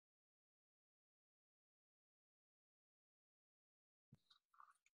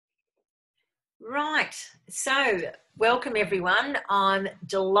Right, so welcome everyone. I'm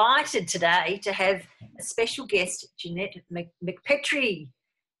delighted today to have a special guest, Jeanette McPetrie,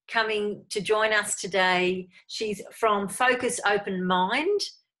 coming to join us today. She's from Focus Open Mind,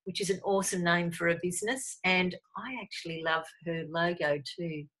 which is an awesome name for a business, and I actually love her logo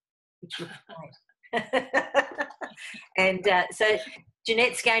too, which looks great. And so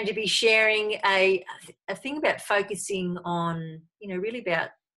Jeanette's going to be sharing a thing about focusing on, really about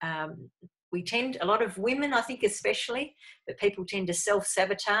a lot of women, I think especially, but people tend to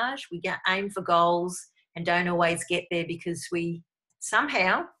self-sabotage. We aim for goals and don't always get there because we stop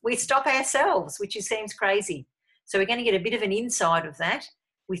ourselves, which seems crazy. So we're going to get a bit of an insight of that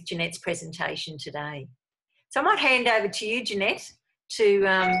with Jeanette's presentation today. So I might hand over to you, Jeanette,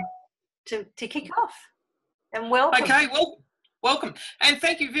 to kick off. And welcome. Okay, well, welcome. And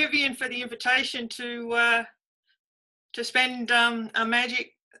thank you, Vivian, for the invitation to spend a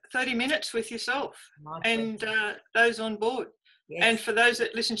magic 30 minutes with yourself and those on board. Yes. And for those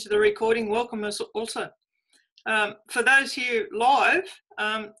that listen to the recording, welcome us also. For those here live,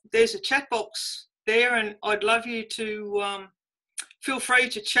 there's a chat box there, and I'd love you to feel free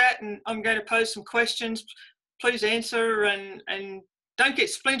to chat, and I'm going to pose some questions. Please answer, and don't get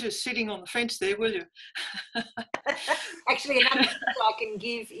splinters sitting on the fence there, will you? Actually, another tip I can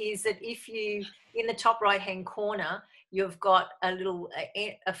give is that if you, in the top right-hand corner, you've got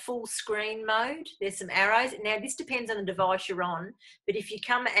a full screen mode. There's some arrows. Now, this depends on the device you're on, but if you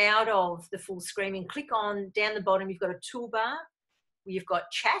come out of the full screen and click on down the bottom, you've got a toolbar where you've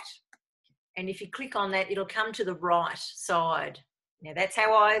got chat, and if you click on that, it'll come to the right side. Now, that's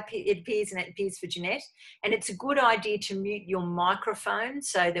how it appears, and it appears for Jeanette. And it's a good idea to mute your microphone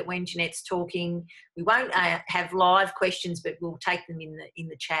so that when Jeanette's talking, we won't have live questions, but we'll take them in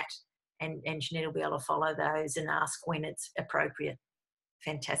the chat, and Jeanette will be able to follow those and ask when it's appropriate.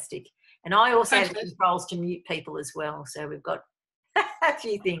 Fantastic. And I also have the controls to mute people as well, so we've got a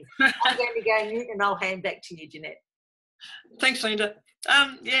few things. I'm going to go mute, and I'll hand back to you, Jeanette. Thanks, Linda.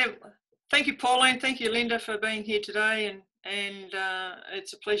 Thank you, Pauline. Thank you, Linda, for being here today, and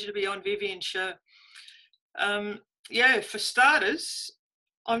it's a pleasure to be on Vivian's show. For starters,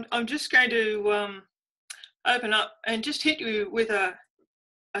 I'm just going to open up and just hit you with a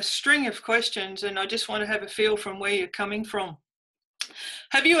string of questions, and I just want to have a feel from where you're coming from.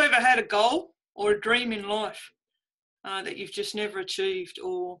 Have you ever had a goal or a dream in life that you've just never achieved,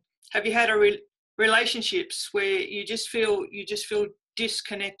 or have you had relationships where you just feel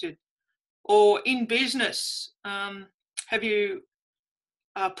disconnected, or in business? Have you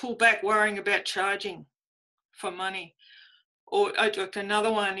pulled back worrying about charging for money? Or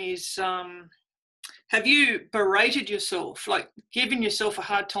another one is, have you berated yourself, like given yourself a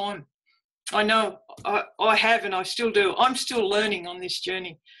hard time? I know I have, and I still do. I'm still learning on this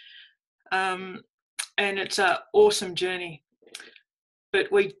journey. And it's an awesome journey. But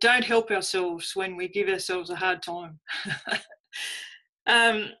we don't help ourselves when we give ourselves a hard time.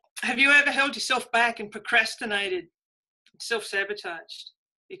 Have you ever held yourself back and procrastinated, self-sabotaged?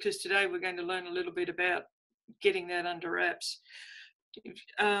 Because today we're going to learn a little bit about getting that under wraps.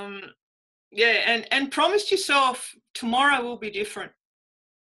 And promised yourself tomorrow will be different.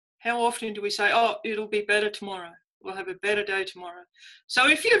 How often do we say, oh, it'll be better tomorrow, we'll have a better day tomorrow? So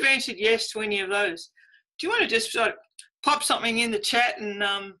if you've answered yes to any of those, do you want to just sort of pop something in the chat and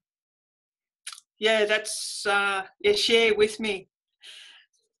share with me?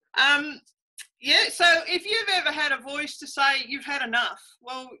 So if you've ever had a voice to say you've had enough,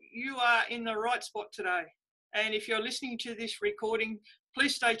 well, you are in the right spot today. And if you're listening to this recording,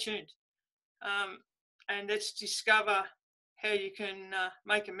 please stay tuned. And let's discover how you can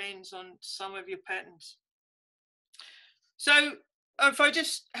make amends on some of your patterns. So if I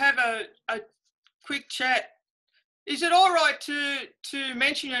just have a quick chat, is it all right to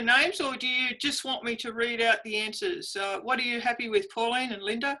mention your names, or do you just want me to read out the answers? What are you happy with, Pauline and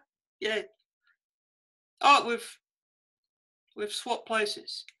Linda? Yeah. Oh, we've swapped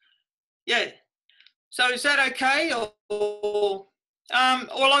places. Yeah. So is that okay? Or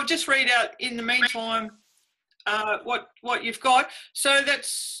I'll just read out in the meantime what you've got. So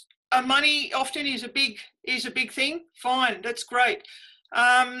that's money often is a big thing. Fine, that's great.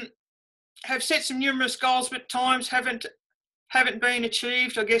 Have set some numerous goals, but times haven't been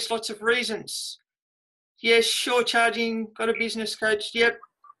achieved. I guess lots of reasons. Yes, sure, charging. Got a business coach. Yep.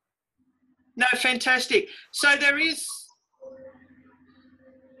 No, fantastic. So there is.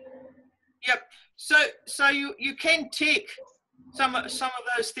 Yep. So you can tick some of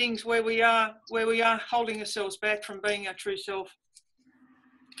those things where we are holding ourselves back from being our true self.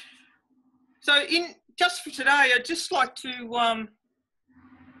 So just for today, I'd just like to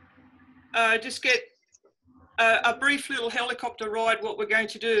just get a brief little helicopter ride what we're going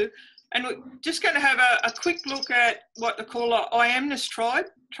to do. And we're just going to have a quick look at what they call a I amness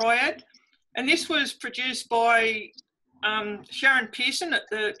triad. And this was produced by Sharon Pearson at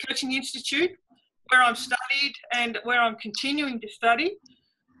the Coaching Institute, where I've studied and where I'm continuing to study.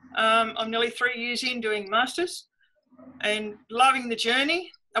 I'm nearly 3 years in doing masters and loving the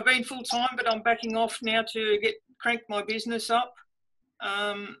journey. I've been full-time, but I'm backing off now to crank my business up.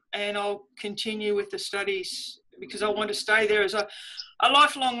 And I'll continue with the studies because I want to stay there as a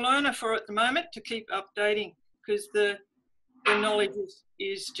lifelong learner for at the moment, to keep updating, because the knowledge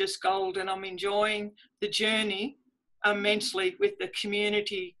is just gold, and I'm enjoying the journey immensely with the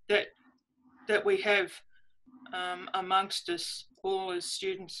community that we have amongst us all as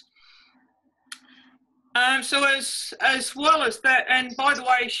students. So as well as that, and by the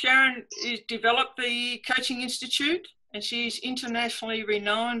way, Sharon has developed the Coaching Institute, and she's internationally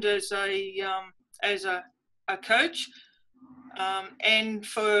renowned as a coach, and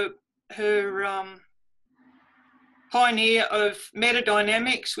for her pioneer of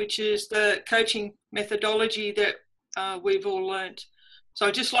metadynamics, which is the coaching methodology that we've all learnt. So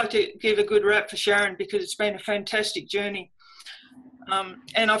I'd just like to give a good rap for Sharon, because it's been a fantastic journey,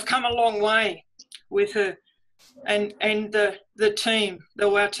 and I've come a long way with her and the team,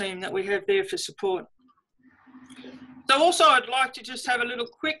 our team that we have there for support. So also I'd like to just have a little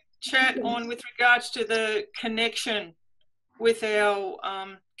quick chat on with regards to the connection with our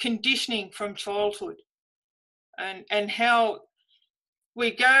conditioning from childhood, and how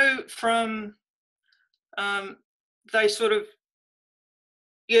we go from they sort of,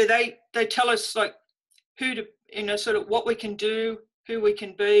 they tell us like who to, sort of what we can do, who we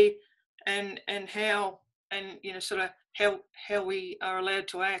can be, and how, and sort of how we are allowed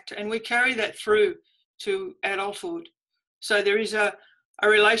to act, and we carry that through to adulthood. So there is a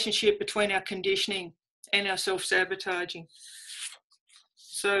relationship between our conditioning and our self-sabotaging.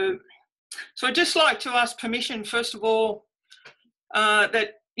 So I'd just like to ask permission, first of all,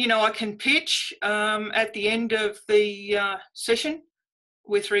 that I can pitch at the end of the session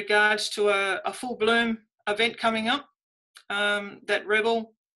with regards to a full bloom event coming up that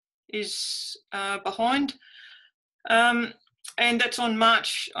Rebel is behind, and that's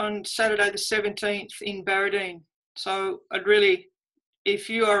on Saturday the 17th in Barradine. So I'd really, if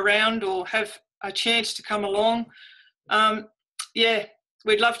you are around or have a chance to come along,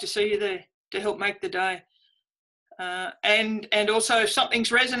 we'd love to see you there to help make the day. And also, if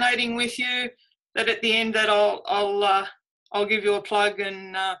something's resonating with you, that at the end that I'll give you a plug,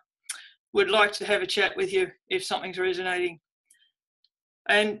 and would like to have a chat with you if something's resonating.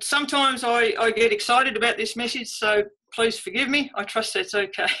 And sometimes I get excited about this message, so please forgive me. I trust that's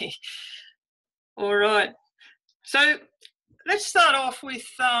okay. All right. So let's start off with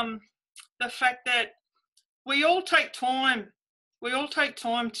the fact that we all take time. We all take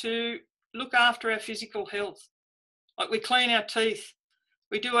time to look after our physical health. Like we clean our teeth,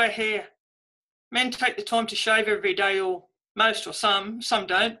 we do our hair. Men take the time to shave every day, or most, or some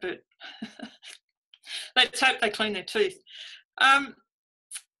don't, but let's hope they clean their teeth.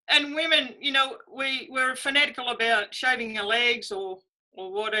 And women, we're fanatical about shaving our legs or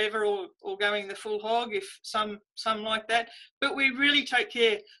whatever, or going the full hog, if some like that, but we really take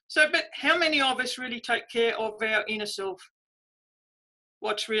care. So, but how many of us really take care of our inner self?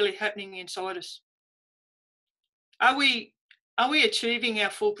 What's really happening inside us? Are we achieving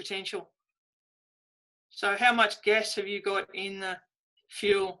our full potential? So how much gas have you got in the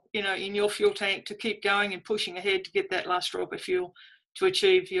fuel, in your fuel tank to keep going and pushing ahead to get that last drop of fuel to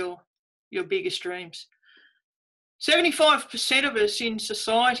achieve your biggest dreams? 75% of us in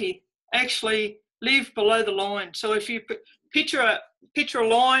society actually live below the line. So if you picture a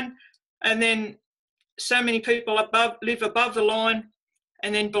line, and then so many people live above the line,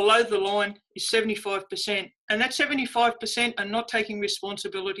 and then below the line is 75%. And that 75% are not taking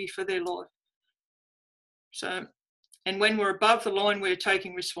responsibility for their life. So, and when we're above the line, we're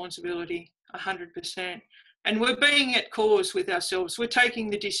taking responsibility 100%. And we're being at cause with ourselves. We're taking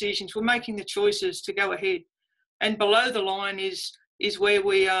the decisions, we're making the choices to go ahead. And below the line is where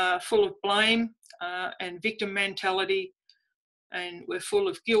we are full of blame and victim mentality, and we're full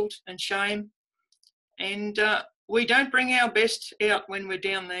of guilt and shame. And we don't bring our best out when we're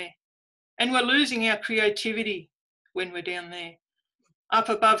down there. And we're losing our creativity when we're down there. Up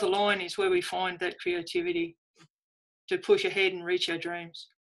above the line is where we find that creativity to push ahead and reach our dreams.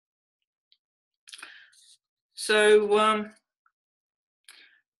 So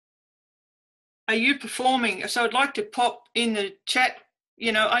are you performing? So I'd like to pop in the chat,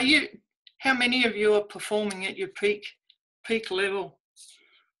 how many of you are performing at your peak level?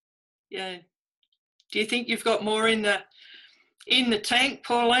 Yeah. Do you think you've got more in the tank,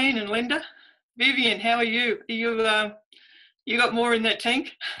 Pauline and Linda? Vivian, how are you? Are you got more in that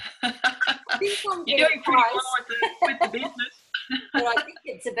tank? I think I'm You're getting doing pretty close. well with the business. But I think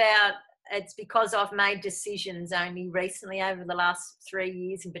it's because I've made decisions only recently over the last 3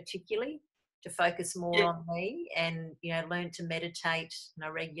 years in particularly to focus more on me and, learn to meditate, and I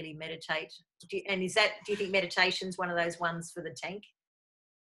regularly meditate. Do you think meditation's one of those ones for the tank?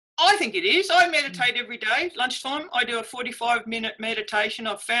 I think it is. I meditate every day, lunchtime. I do a 45-minute meditation.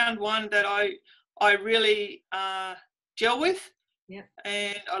 I've found one that I really gel with,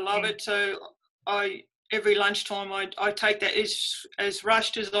 and I love it. So every lunchtime I take that, as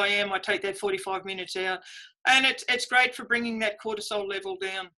rushed as I am, I take that 45 minutes out, and it's great for bringing that cortisol level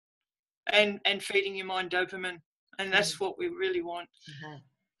down and feeding your mind dopamine, and that's what we really want.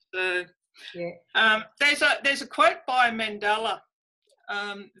 So there's a quote by Mandela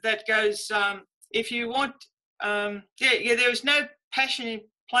that goes, if you want, there is no passion in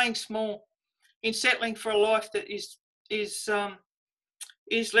playing small, in settling for a life that is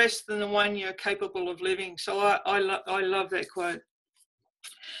less than the one you're capable of living. So I love that quote.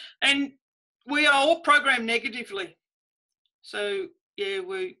 And we are all programmed negatively. So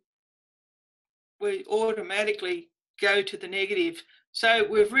we automatically go to the negative. So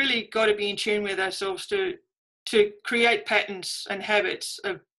we've really got to be in tune with ourselves to create patterns and habits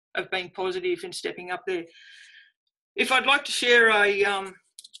of being positive and stepping up there. If I'd like to share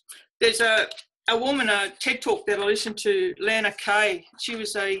there's a woman, a TED talk that I listened to, Lana Kay. She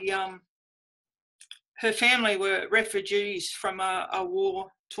was her family were refugees from a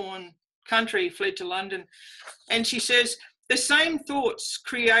war-torn country, fled to London. And she says, the same thoughts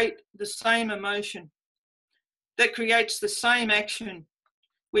create the same emotion that creates the same action,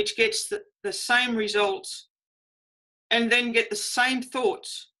 which gets the same results, and then get the same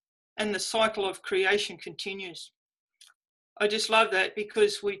thoughts, and the cycle of creation continues. I just love that,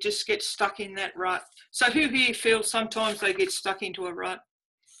 because we just get stuck in that rut. So who here feels sometimes they get stuck into a rut?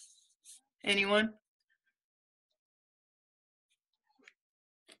 Anyone?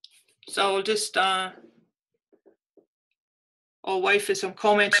 So I'll just I'll wait for some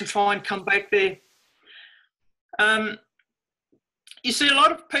comments and try and come back there. You see, a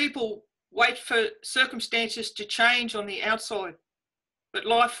lot of people wait for circumstances to change on the outside, but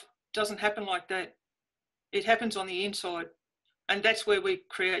life doesn't happen like that. It happens on the inside, and that's where we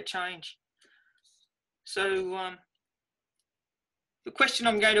create change. So the question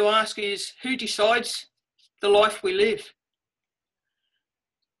I'm going to ask is, who decides the life we live?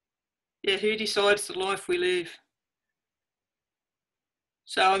 Yeah, who decides the life we live?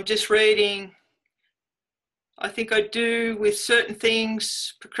 So I'm just reading, I think I do with certain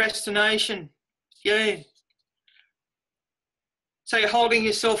things, procrastination. Yeah. So you're holding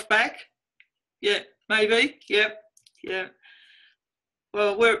yourself back? Yeah, maybe. Yep. Yeah.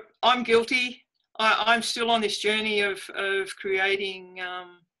 Well, I'm guilty. I'm still on this journey of creating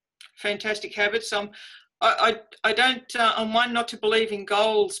fantastic habits. I don't, I'm one, not to believe in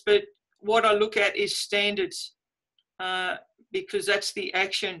goals, but what I look at is standards, because that's the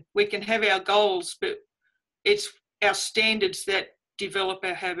action. We can have our goals, but it's our standards that develop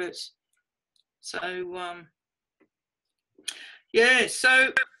our habits. So,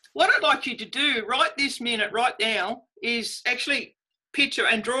 so what I'd like you to do right this minute, right now, is actually picture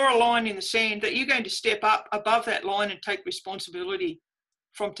and draw a line in the sand that you're going to step up above that line and take responsibility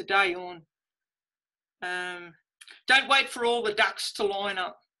from today on. Don't wait for all the ducks to line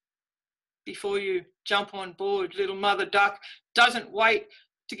up before you jump on board. Little mother duck doesn't wait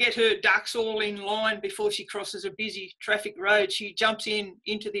to get her ducks all in line before she crosses a busy traffic road. She jumps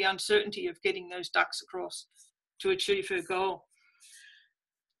into the uncertainty of getting those ducks across to achieve her goal.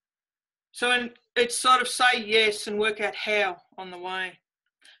 So it's sort of say yes and work out how on the way.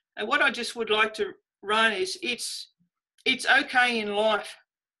 And what I just would like to run is, it's okay in life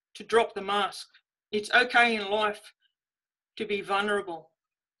to drop the mask. It's okay in life to be vulnerable.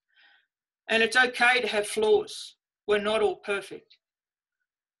 And it's okay to have flaws. We're not all perfect.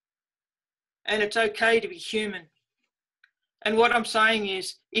 And it's okay to be human. And what I'm saying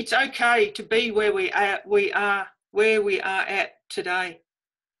is, it's okay to be where we are at today.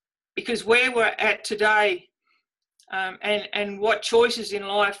 Because where we're at today, and what choices in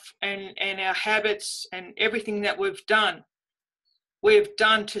life and our habits and everything that we've done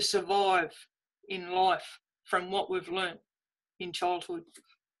to survive in life from what we've learned in childhood.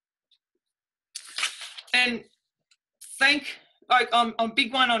 And I'm a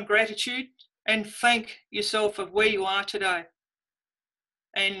big one on gratitude, and thank yourself of where you are today,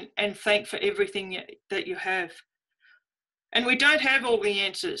 and thank for everything that you have. And we don't have all the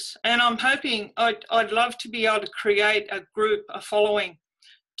answers. And I'm hoping, I'd love to be able to create a group, a following,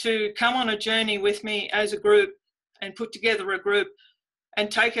 to come on a journey with me as a group and put together a group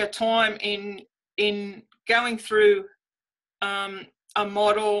and take our time in going through a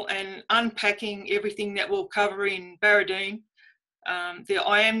model and unpacking everything that we'll cover in Barradine. The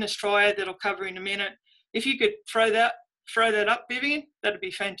I amness triad that I'll cover in a minute. If you could throw that up, Vivian, that'd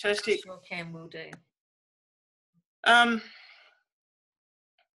be fantastic. Sure can, will do.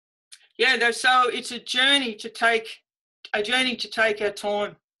 Yeah, so it's a journey to take our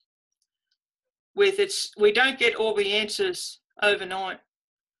time with. We don't get all the answers overnight.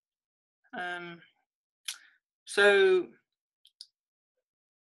 So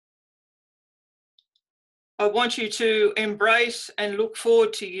I want you to embrace and look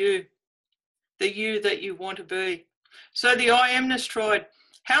forward to you, the you that you want to be. So the I amness triad,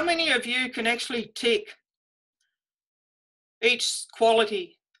 how many of you can actually tick each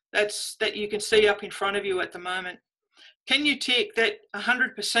quality that you can see up in front of you at the moment? Can you tick that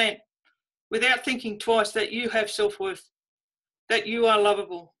 100% without thinking twice, that you have self-worth, that you are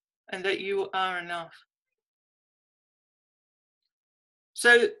lovable, and that you are enough?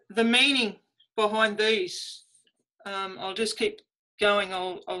 So the meaning behind these, I'll just keep going.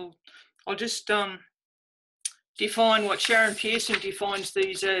 I'll just define what Sharon Pearson defines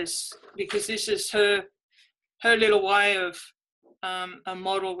these as, because this is her little way of a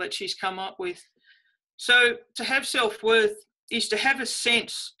model that she's come up with. So to have self-worth is to have a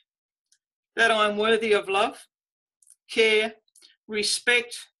sense that I'm worthy of love, care,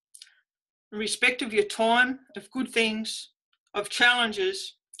 respect of your time, of good things, of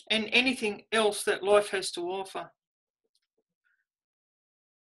challenges, and anything else that life has to offer.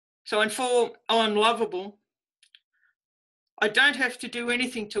 So, and for I'm lovable, I don't have to do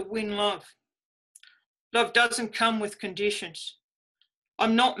anything to win love. Love doesn't come with conditions.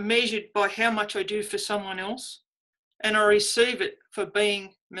 I'm not measured by how much I do for someone else, and I receive it for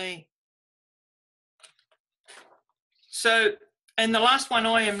being me. So, and the last one,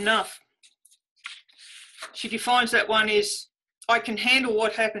 I am enough. She defines that one is, I can handle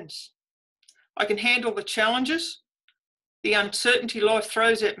what happens. I can handle the challenges, the uncertainty life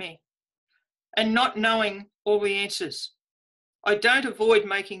throws at me, and not knowing all the answers. I don't avoid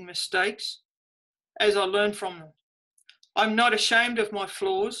making mistakes as I learn from them. I'm not ashamed of my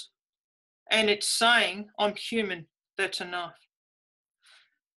flaws, and it's saying I'm human that's enough.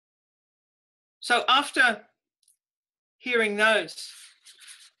 So after hearing those,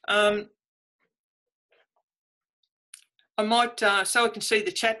 I might, so I can see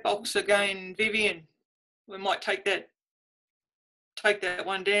the chat box again, Vivian, we might take that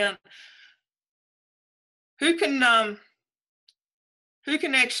one down. Who can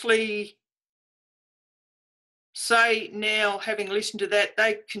actually say now, having listened to that,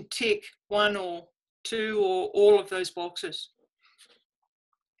 they can tick one or two or all of those boxes?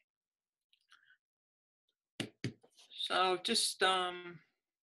 So I'll just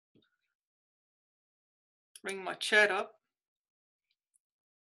bring my chat up.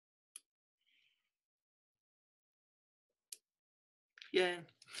 Yeah.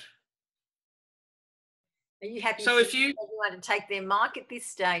 Are you happy so for if you everyone to take their mic at this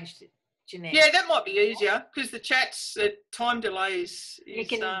stage, Jeanette? Yeah, that might be easier, because the chat's time delays You is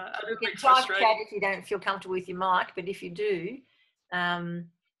can a little bit type frustrating. chat if you don't feel comfortable with your mic, but if you do,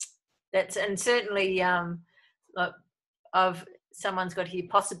 that's, and certainly of someone's got here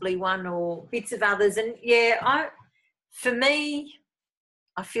possibly one or bits of others, and yeah, for me,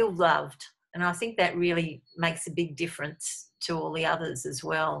 I feel loved, and I think that really makes a big difference to all the others as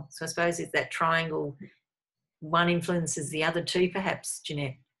well. So I suppose it's that triangle, one influences the other two, perhaps,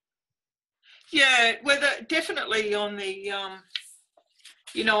 Jeanette. Yeah, well, definitely on the,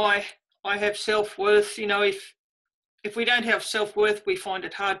 you know, I have self-worth. You know, if we don't have self-worth, we find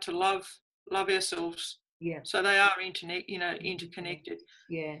it hard to love ourselves. Yeah. So they are interconnected.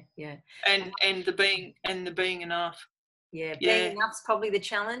 Yeah, yeah. And the being enough. Yeah, being enough's probably the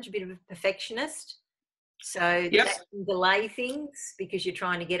challenge, a bit of a perfectionist. So that can delay things because you're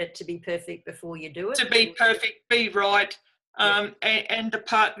trying to get it to be perfect before you do it. To be perfect, be right. And the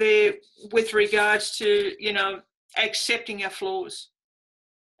part there with regards to, you know, accepting our flaws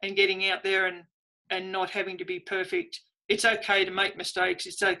and getting out there and not having to be perfect. It's okay to make mistakes.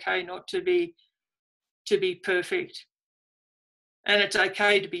 It's okay not to be perfect. And it's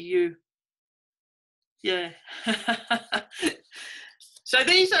okay to be you. Yeah. So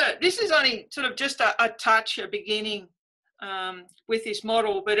this is only sort of just a touch, a beginning with this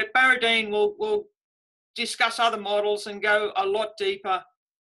model, but at Barradine we'll discuss other models and go a lot deeper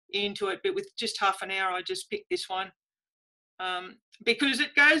into it, but with just half an hour I just picked this one. because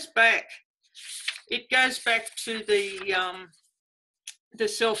it goes back to the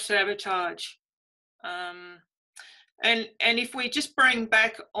self-sabotage. And if we just bring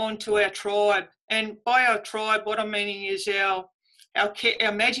back onto our tribe, and by our tribe, what I'm meaning is our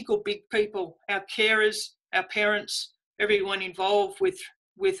magical big people, our carers, our parents, everyone involved with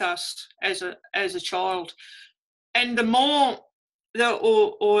us as a child. And the more,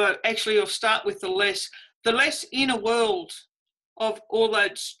 or actually I'll start with the less inner world of all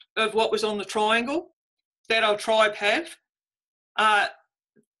that, of what was on the triangle that our tribe have,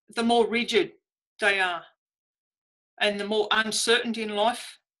 the more rigid they are, and the more uncertain in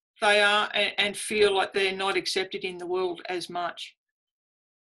life they are, and feel like they're not accepted in the world as much.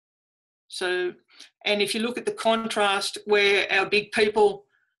 So, and if you look at the contrast where our big people,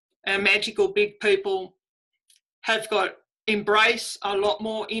 our magical big people, have got embrace a lot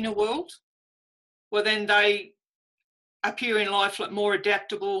more inner world, well then they appear in life like more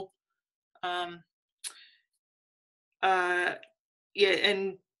adaptable,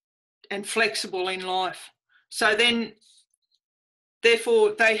 and flexible in life. So then,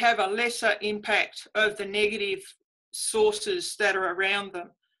 therefore, they have a lesser impact of the negative sources that are around them,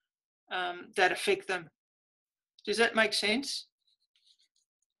 that affect them. Does that make sense?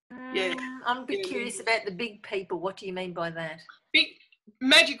 Yeah. I'm a bit curious about the big people. What do you mean by that?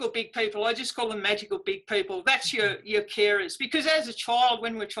 Magical big people. I just call them magical big people. That's your carers. Because as a child,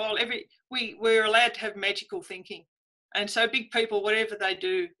 when we're a child, we're allowed to have magical thinking. And so big people, whatever they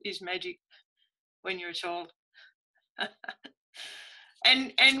do is magic when you're a child.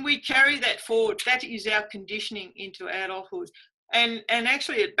 And we carry that forward. That is our conditioning into adulthood. And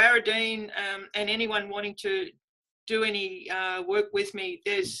actually at Barradine, and anyone wanting to do any work with me,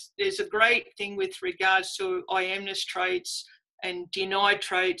 there's a great thing with regards to I amness traits and denied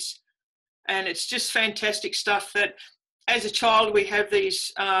traits. And it's just fantastic stuff that as a child we have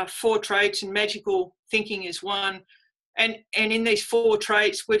these 4 traits, and magical thinking is one. And in these 4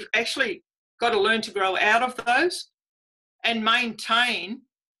 traits, we've actually got to learn to grow out of those and maintain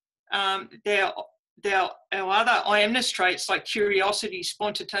our other I amness traits like curiosity,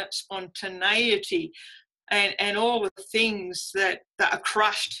 spontaneity, and all the things that are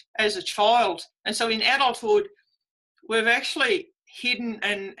crushed as a child. And so in adulthood, we've actually hidden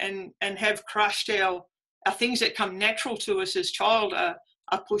and have crushed our things that come natural to us as child are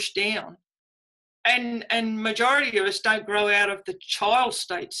pushed down. And majority of us don't grow out of the child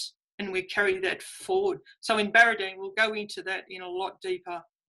states, and we carry that forward. So in Barradine, we'll go into that in a lot deeper.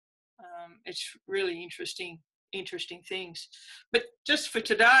 It's really interesting things. But just for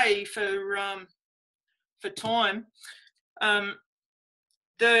today, for time, our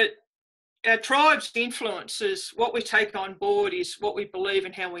tribe's influences, what we take on board is what we believe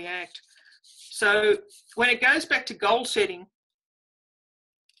and how we act. So when it goes back to goal setting,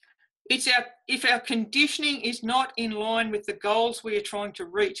 if our conditioning is not in line with the goals we are trying to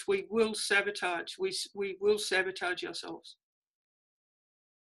reach, we will sabotage. We will sabotage ourselves.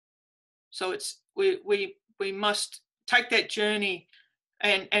 So we must take that journey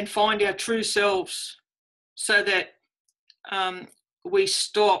and find our true selves, so that we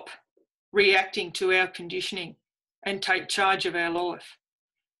stop reacting to our conditioning and take charge of our life,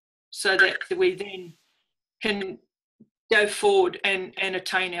 so that we then can go forward and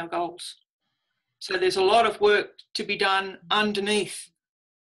attain our goals. So there's a lot of work to be done underneath.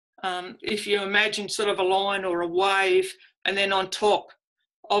 If you imagine sort of a line or a wave, and then on top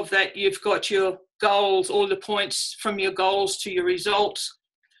of that you've got your goals, all the points from your goals to your results.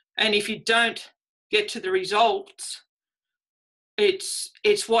 And if you don't get to the results, it's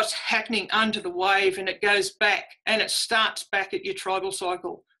what's happening under the wave, and it goes back and it starts back at your tribal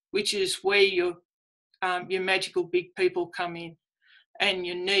cycle, which is where your magical big people come in, and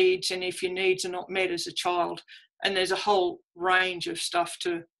your needs, and if your needs are not met as a child. And there's a whole range of stuff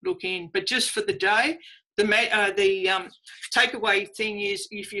to look in. But just for the day, the takeaway thing is,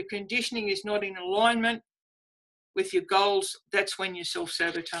 if your conditioning is not in alignment with your goals, that's when you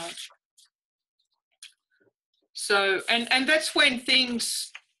self-sabotage. So, and that's when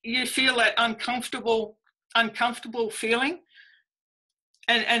you feel that uncomfortable feeling.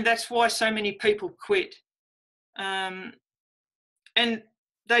 And that's why so many quit. And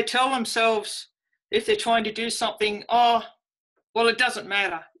they tell themselves, if they're trying to do something, oh, well, it doesn't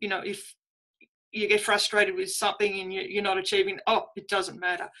matter. You know, if you get frustrated with something and you're not achieving, oh, it doesn't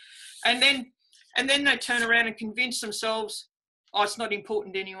matter. And then they turn around and convince themselves, oh, it's not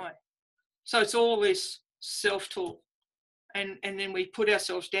important anyway. So it's all this self-talk. And then we put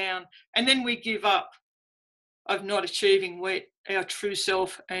ourselves down, and then we give up of not achieving our true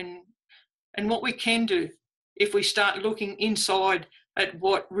self and what we can do. if we start looking inside at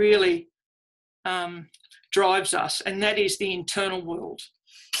what really drives us, and that is the internal world.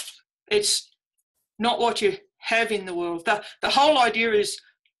 It's not what you have in the world. The whole idea is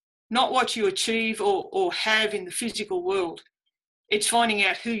not what you achieve or have in the physical world. It's finding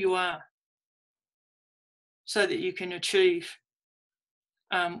out who you are so that you can achieve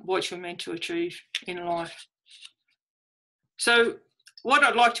what you're meant to achieve in life. So what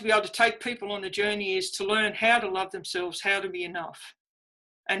I'd like to be able to take people on the journey is to learn how to love themselves, how to be enough,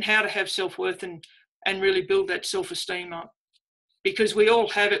 and how to have self-worth and really build that self-esteem up. Because we all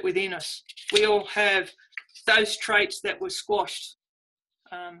have it within us. We all have those traits that were squashed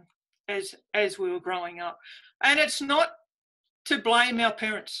as we were growing up. And it's not to blame our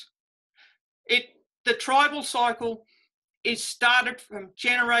parents. The tribal cycle is started from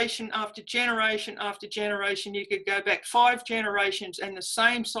generation after generation after generation. You could go back 5 generations and the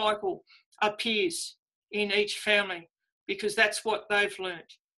same cycle appears in each family because that's what they've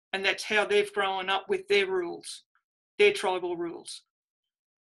learnt and that's how they've grown up with their rules, their tribal rules.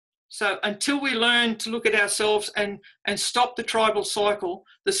 So until we learn to look at ourselves and stop the tribal cycle,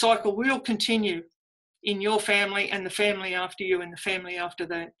 the cycle will continue in your family and the family after you and the family after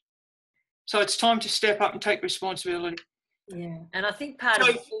that. So it's time to step up and take responsibility. Yeah, and I think part of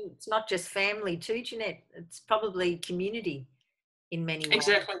it's not just family too, Jeanette. It's probably community in many ways.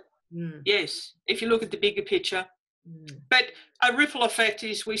 Exactly. Yes, if you look at the bigger picture. But a ripple effect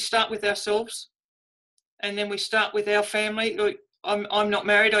is we start with ourselves and then we start with our family. I'm not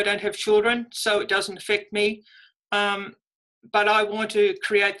married, I don't have children, so it doesn't affect me. But I want to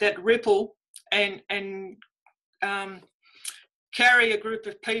create that ripple and carry a group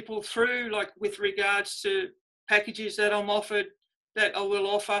of people through, like with regards to packages that I'm offered, that I will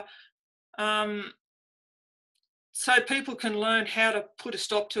offer, so people can learn how to put a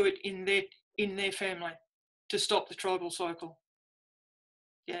stop to it in their family, to stop the tribal cycle.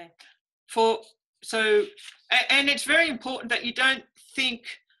 Yeah. And it's very important that you don't think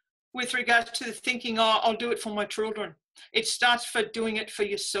with regards to the thinking, oh, I'll do it for my children. It starts for doing it for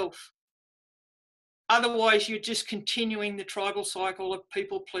yourself. Otherwise, you're just continuing the tribal cycle of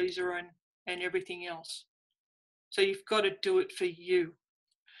people pleaser and everything else. So you've got to do it for you.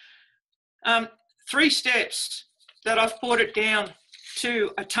 3 steps that I've brought it down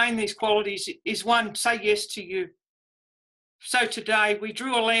to attain these qualities is 1, say yes to you. So today we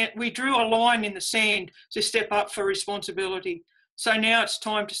drew a line in the sand to step up for responsibility. So now it's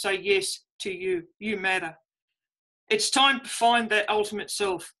time to say yes to you. You matter. It's time to find that ultimate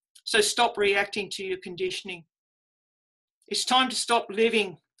self. So stop reacting to your conditioning. It's time to stop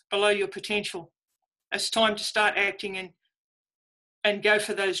living below your potential. It's time to start acting and go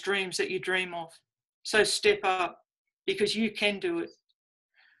for those dreams that you dream of. So step up because you can do it.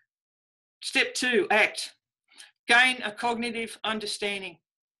 Step 2, act. Gain a cognitive understanding,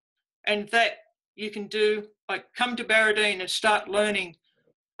 and that you can do, like come to Barradine and start learning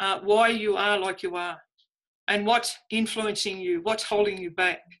why you are like you are and what's influencing you, what's holding you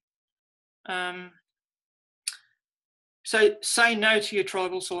back. So say no to your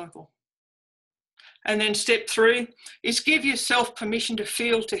tribal cycle. And then step 3 is give yourself permission to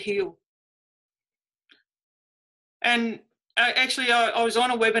feel, to heal. And actually, I was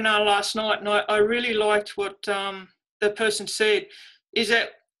on a webinar last night and I really liked what the person said, is that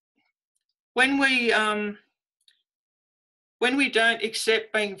when we don't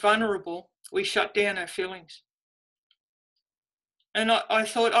accept being vulnerable, we shut down our feelings. And I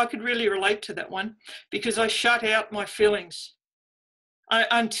thought I could really relate to that one because I shut out my feelings.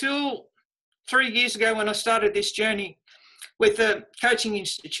 Until 3 years ago when I started this journey with the Coaching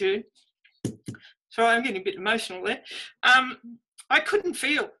Institute, sorry, I'm getting a bit emotional there, I couldn't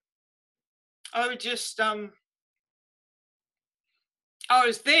feel. I would just, I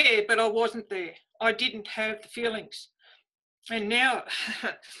was there, but I wasn't there. I didn't have the feelings. And now,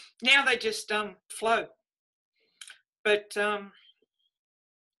 now they just flow. But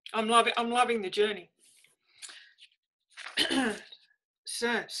I'm loving the journey.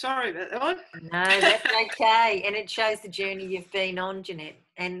 So sorry about that one. No, that's okay. And it shows the journey you've been on, Jeanette.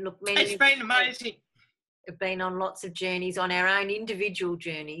 And look, it's been amazing. We've been on lots of journeys, on our own individual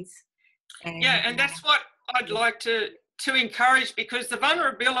journees. And, yeah, and that's what I'd like to encourage, because the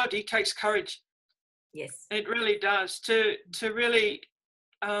vulnerability takes courage. Yes. It really does. To really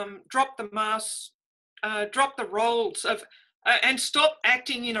drop the masks, drop the roles of, and stop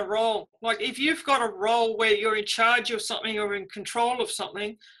acting in a role. Like if you've got a role where you're in charge of something or in control of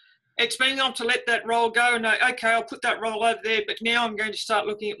something, it's being able to let that role go and know, okay, I'll put that role over there, but now I'm going to start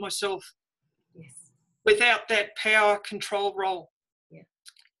looking at myself. Yes. Without that power control role. Yeah.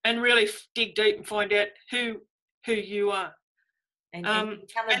 and really dig deep and find out who you are. And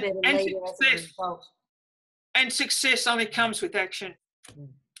become a better leader as a result. And success only comes with action.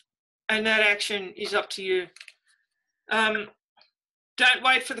 And that action is up to you. Don't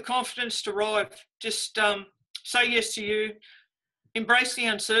wait for the confidence to arrive. Just say yes to you, embrace the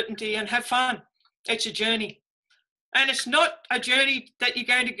uncertainty and have fun. It's a journey. And it's not a journey that you're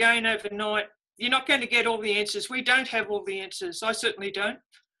going to gain overnight. You're not going to get all the answers. We don't have all the answers. I certainly don't.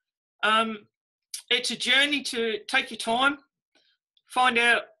 It's a journey to take your time, find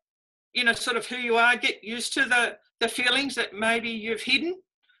out, sort of who you are, get used to the feelings that maybe you've hidden,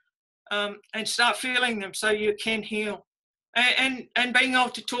 and start feeling them so you can heal. And being able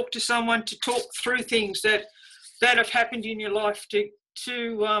to talk to someone, to talk through things that have happened in your life, to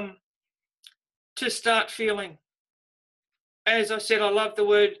start feeling. As I said, I love the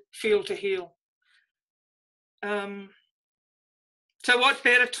word feel to heal. So what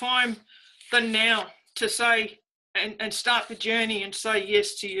better time than now to say and start the journey and say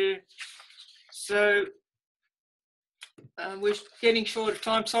yes to you. So we're getting short of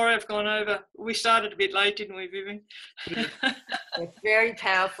time. Sorry, I've gone over. We started a bit late, didn't we, Vivian? It's very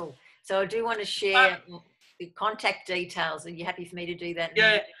powerful. So I do want to share the contact details. Are you happy for me to do that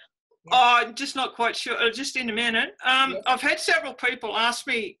now? Yeah. Oh, I'm just not quite sure. Just in a minute. I've had several people ask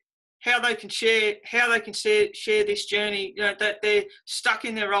me how they can share this journey, that they're stuck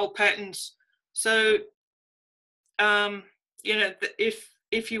in their old patterns. So,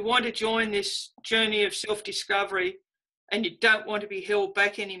 if you want to join this journey of self-discovery and you don't want to be held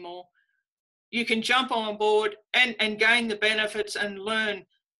back anymore, you can jump on board and gain the benefits and learn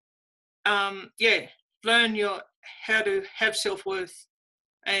how to have self-worth,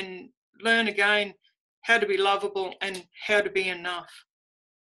 and learn again how to be lovable and how to be enough.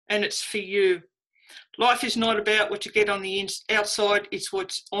 And it's for you. Life is not about what you get on the outside, it's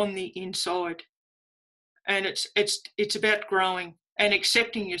what's on the inside. And it's about growing and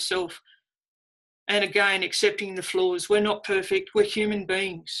accepting yourself. And again, accepting the flaws. We're not perfect, we're human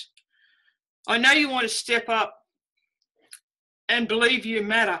beings. I know you want to step up and believe you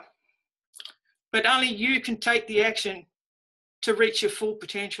matter, but only you can take the action to reach your full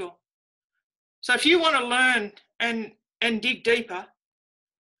potential. So if you want to learn and dig deeper,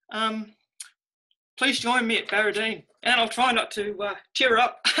 please join me at Barradine, and I'll try not to tear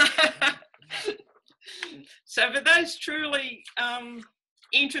up. So for those truly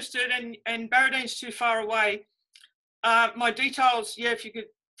interested, and Barradine's too far away, my details, if you could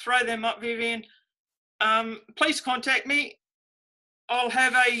throw them up, Vivian, please contact me. I'll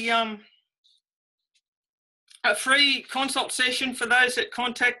have a free consult session for those that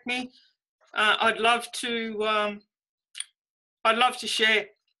contact me. I'd love to share,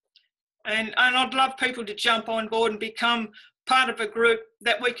 and I'd love people to jump on board and become part of a group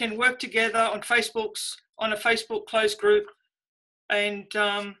that we can work together on a Facebook closed group, and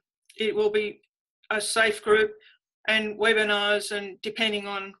it will be a safe group, and webinars, and depending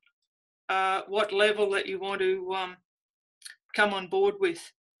on what level that you want to come on board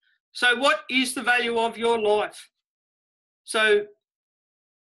with. So what is the value of your life? So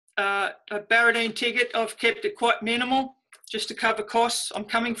a Barradine ticket, I've kept it quite minimal just to cover costs. I'm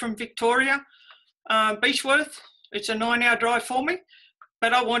coming from Victoria, Beechworth. It's a 9-hour drive for me,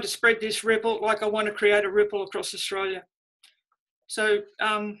 but I want to spread this ripple, like I want to create a ripple across Australia. So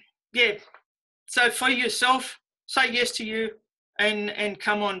so for yourself, say yes to you and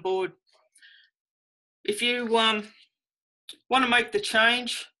come on board. If you want to make the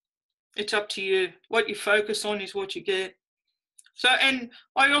change, it's up to you. What you focus on is what you get. So, and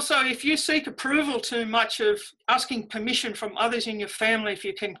I also, if you seek approval too much of asking permission from others in your family if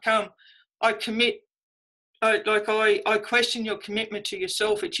you can come, I question your commitment to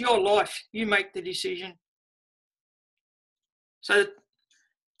yourself. It's your life. You make the decision. So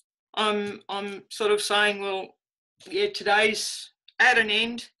I'm sort of saying, well, yeah, today's at an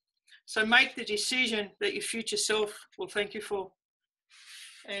end. So make the decision that your future self will thank you for.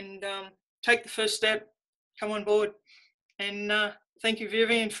 And take the first step, come on board. And thank you,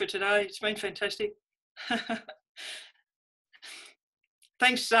 Vivian, for today. It's been fantastic.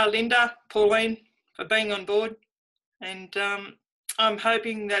 Thanks, Linda, Pauline, for being on board. And I'm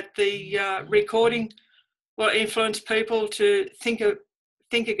hoping that the recording will influence people to think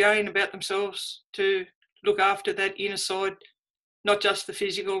again about themselves, to look after that inner side, not just the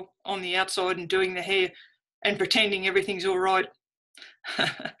physical on the outside and doing the hair and pretending everything's all right.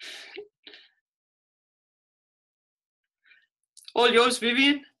 All yours,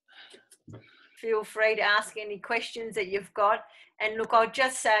 Vivian. feel free to ask any questions that you've got. And look, I'll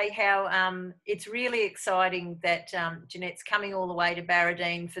just say how it's really exciting that Jeanette's coming all the way to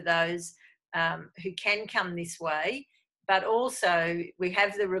Barradine for those who can come this way. But also we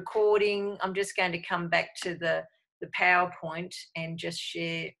have the recording. I'm just going to come back to the PowerPoint and just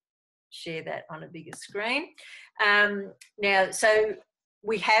share that on a bigger screen. Now, so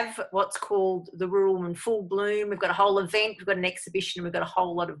we have what's called the Rural Woman Full Bloom. We've got a whole event, we've got an exhibition, we've got a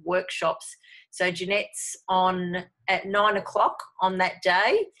whole lot of workshops. So Jeanette's on at 9 o'clock on that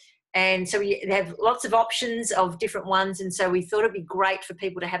day. And so we have lots of options of different ones. And so we thought it'd be great for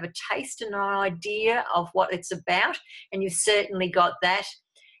people to have a taste and an idea of what it's about. And you've certainly got that.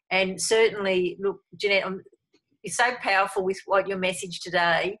 And certainly, look, Jeanette, you're so powerful with what your message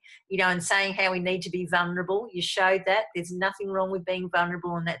today, you know, and saying how we need to be vulnerable. You showed that there's nothing wrong with being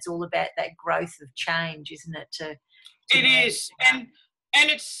vulnerable, and that's all about that growth of change, isn't it? It is, and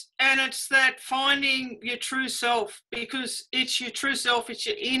it's that finding your true self, because it's your true self. It's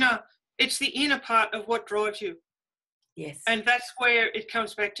the inner part of what drives you. Yes. And that's where it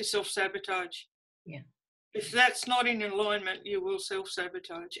comes back to self-sabotage. Yeah. If that's not in alignment, you will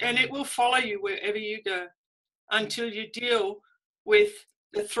self-sabotage, and it will follow you wherever you go, until you deal with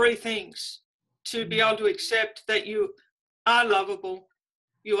the three things to be able to accept that you are lovable,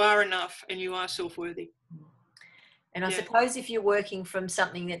 you are enough, and you are self-worthy. And I suppose if you're working from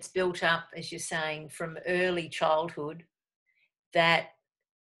something that's built up, as you're saying, from early childhood, that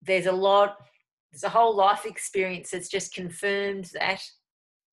there's a whole life experience that's just confirmed that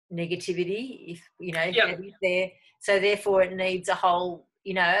negativity, if, you know, that is there. So therefore it needs a whole,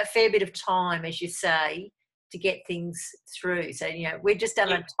 you know, a fair bit of time, as you say, to get things through. So, you know, we've just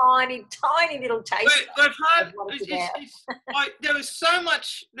done a tiny little taste of what it's about. There's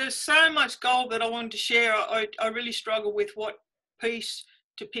so much gold that I wanted to share. I really struggle with what piece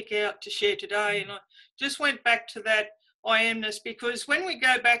to pick out to share today. And I just went back to that I amness, because when we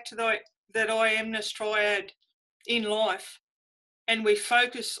go back to that I amness triad in life and we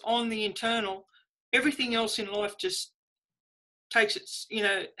focus on the internal, everything else in life just takes its, you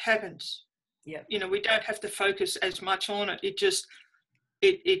know, happens. Yeah. You know, we don't have to focus as much on it. It just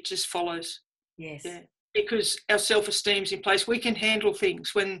follows. Yes. Yeah. Because our self-esteem's in place. We can handle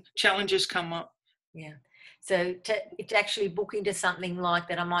things when challenges come up. Yeah. So to actually book into something like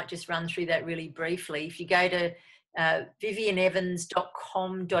that, I might just run through that really briefly. If you go to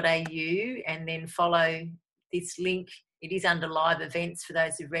vivianevans.com.au and then follow this link, it is under live events for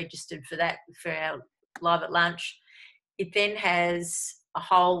those who've registered for that, for our live at lunch. It then has a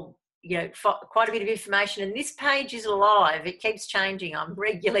whole, you know, quite a bit of information, and this page is alive. It keeps changing. I'm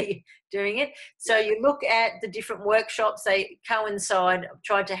regularly doing it. So you look at the different workshops, they coincide. I've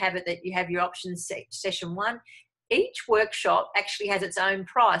tried to have it that you have your options session 1. Each workshop actually has its own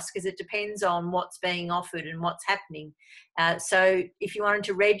price because it depends on what's being offered and what's happening. So if you wanted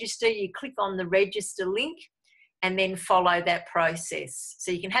to register, you click on the register link and then follow that process.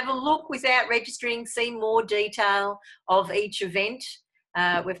 So you can have a look without registering, see more detail of each event.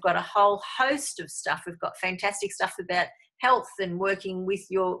 We've got a whole host of stuff. We've got fantastic stuff about health and working with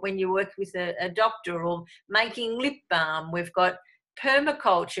when you work with a doctor, or making lip balm. We've got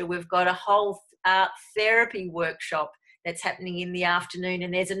permaculture. We've got a whole art therapy workshop that's happening in the afternoon.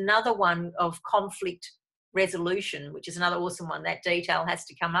 And there's another one of conflict resolution, which is another awesome one. That detail has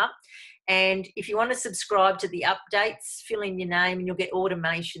to come up. And if you want to subscribe to the updates, fill in your name and you'll get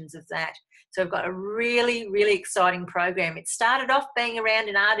automations of that. So we've got a really, really exciting program. It started off being around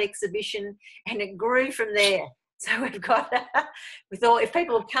an art exhibition and it grew from there. So we've got, we thought if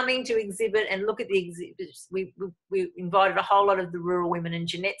people are coming to exhibit and look at the exhibits, we invited a whole lot of the rural women, and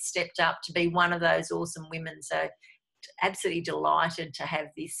Jeanette stepped up to be one of those awesome women. So absolutely delighted to have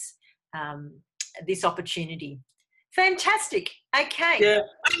this, this opportunity. Fantastic. Okay. Yeah.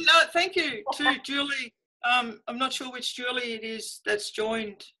 Thank you to Julie. I'm not sure which Julie it is that's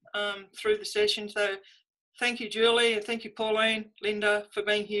joined through the session. So thank you, Julie, and thank you, Pauline, Linda, for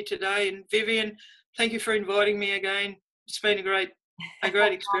being here today, and Vivian, thank you for inviting me again. It's been a great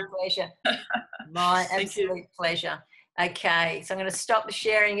experience. My pleasure. My absolute pleasure. Okay, so I'm going to stop the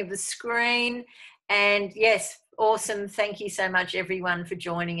sharing of the screen. And yes, awesome. Thank you so much, everyone, for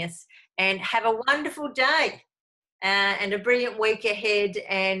joining us. And have a wonderful day and a brilliant week ahead.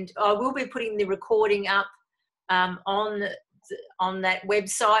 And I will be putting the recording up on that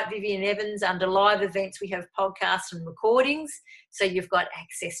website, Vivian Evans, under live events. We have podcasts and recordings, so you've got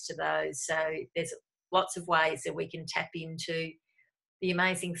access to those. So there's lots of ways that we can tap into the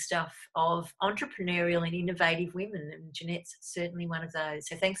amazing stuff of entrepreneurial and innovative women, and Jeanette's certainly one of those.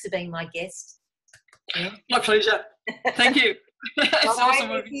 So thanks for being my guest. Yeah. My pleasure. Thank you. It's Not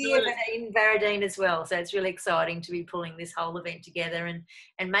awesome. only here, but in Barradine as well. So it's really exciting to be pulling this whole event together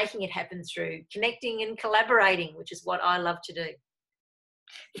and making it happen through connecting and collaborating, which is what I love to do.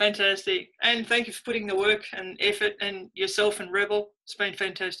 Fantastic. And thank you for putting the work and effort, and yourself and Rebel. It's been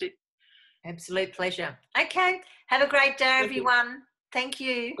fantastic. Absolute pleasure. Okay. Have a great day, everyone. Thank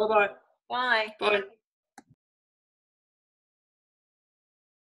you. Bye-bye. Bye. Bye.